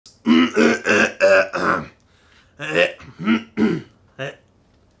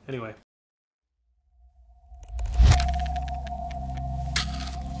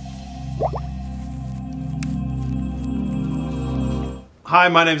Hi,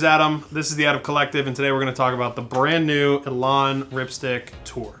 my name's Adam. This is the Adam Collective, and today we're going to talk about the brand new Elan Ripstick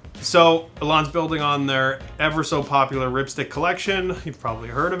Tour. So, Elan's building on their ever so popular Ripstick collection. You've probably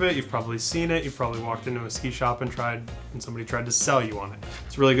heard of it, you've probably seen it, you've probably walked into a ski shop and somebody tried to sell you on it.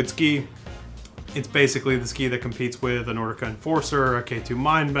 It's a really good ski. It's basically the ski that competes with a Nordica Enforcer, a K2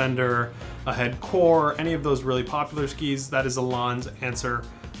 Mindbender, a Head Core, any of those really popular skis. That is Elan's answer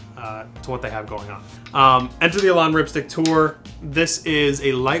to what they have going on. Enter the Elan Ripstick Tour. This is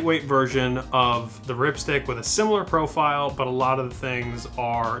a lightweight version of the Ripstick with a similar profile, but a lot of the things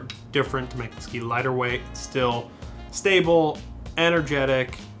are different to make the ski lighter weight, still stable,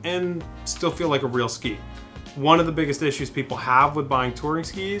 energetic, and still feel like a real ski. One of the biggest issues people have with buying touring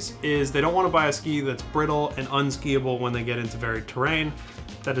skis is they don't want to buy a ski that's brittle and unskiable when they get into varied terrain.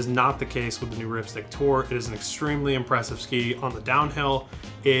 That is not the case with the new Ripstick Tour. It is an extremely impressive ski on the downhill.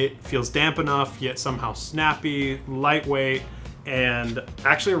 It feels damp enough, yet somehow snappy, lightweight, and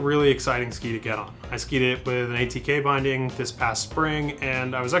actually a really exciting ski to get on. I skied it with an ATK binding this past spring,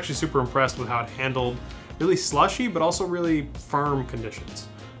 and I was actually super impressed with how it handled really slushy, but also really firm conditions.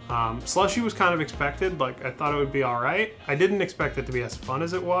 Slushy was kind of expected, like I thought it would be all right. I didn't expect it to be as fun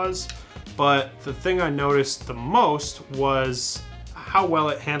as it was, but the thing I noticed the most was how well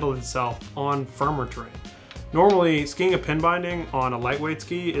it handled itself on firmer terrain. Normally, skiing a pin binding on a lightweight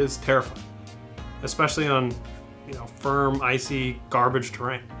ski is terrifying, especially on, firm, icy, garbage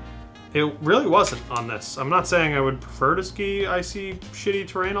terrain. It really wasn't on this. I'm not saying I would prefer to ski icy, shitty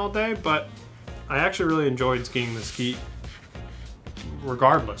terrain all day, but I actually really enjoyed skiing the ski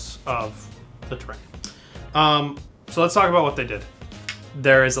regardless of the terrain. So let's talk about what they did.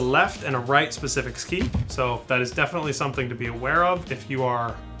 There is a left and a right specific ski, so that is definitely something to be aware of if you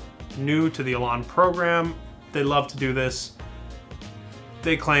are new to the Elan program. They love to do this.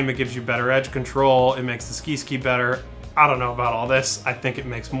 They claim it gives you better edge control, it makes the ski better. I don't know about all this. I think it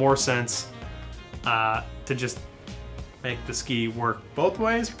makes more sense to just make the ski work both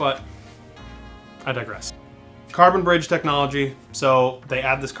ways, but I digress. Carbon bridge technology. So they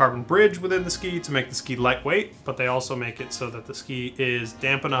add this carbon bridge within the ski to make the ski lightweight, but they also make it so that the ski is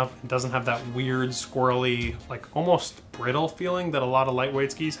damp enough and doesn't have that weird, squirrely, like almost brittle feeling that a lot of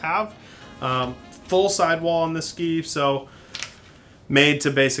lightweight skis have. Full sidewall on this ski, so made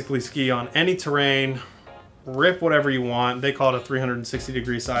to basically ski on any terrain, rip whatever you want. They call it a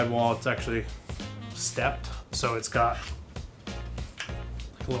 360-degree sidewall. It's actually stepped, so it's got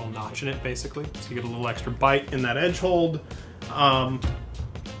a little notch in it basically, so you get a little extra bite in that edge hold. And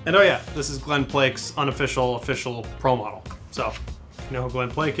oh yeah, this is Glen Plake's unofficial official pro model. So if you know who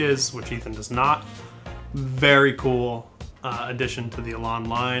Glen Plake is, which Ethan does not, very cool addition to the Elan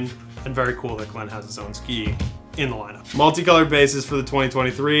line, and very cool that Glen has his own ski in the lineup. Multicolored bases for the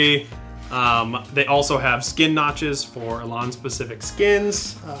 2023. They also have skin notches for Elan specific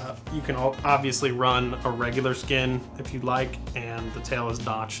skins. You can obviously run a regular skin if you'd like, and the tail is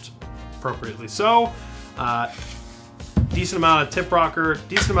notched appropriately so. Decent amount of tip rocker,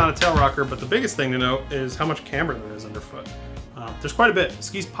 decent amount of tail rocker, but the biggest thing to note is how much camber there is underfoot. There's quite a bit. The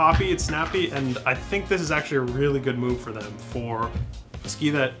ski's poppy, it's snappy, and I think this is actually a really good move for them for a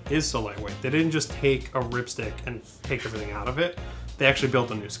ski that is so lightweight. They didn't just take a Ripstick and take everything out of it. They actually built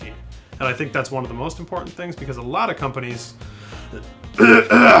a new ski. And I think that's one of the most important things, because a lot of companies,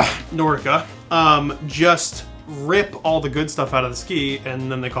 Nordica, just rip all the good stuff out of the ski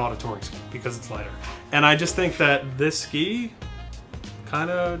and then they call it a touring ski because it's lighter. And I just think that this ski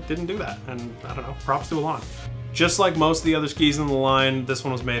kind of didn't do that. And I don't know, props to Elan. Just like most of the other skis in the line, this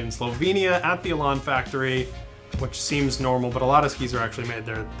one was made in Slovenia at the Elan factory, which seems normal, but a lot of skis are actually made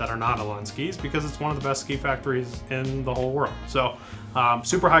there that are not Elan skis because it's one of the best ski factories in the whole world. So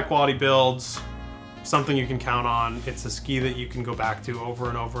super high quality builds, something you can count on. It's a ski that you can go back to over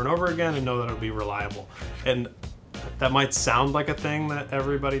and over and over again and know that it'll be reliable. And that might sound like a thing that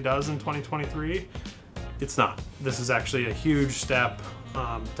everybody does in 2023. It's not. This is actually a huge step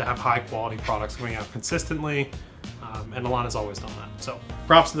to have high quality products coming out consistently. And Elan has always done that. So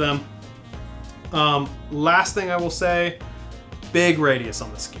props to them. Last thing I will say, big radius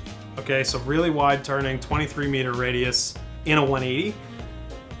on the ski. Okay, so really wide turning, 23-meter radius in a 180.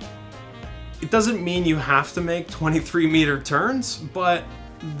 It doesn't mean you have to make 23-meter turns, but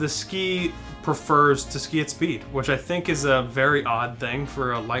the ski prefers to ski at speed, which I think is a very odd thing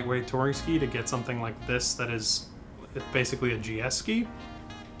for a lightweight touring ski to get something like this that is basically a GS ski.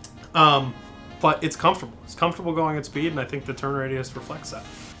 But it's comfortable. It's comfortable going at speed, and I think the turn radius reflects that.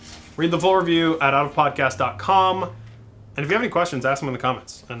 Read the full review at outofpodcast.com. And if you have any questions, ask them in the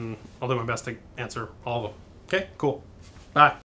comments, and I'll do my best to answer all of them. Okay, cool. Bye.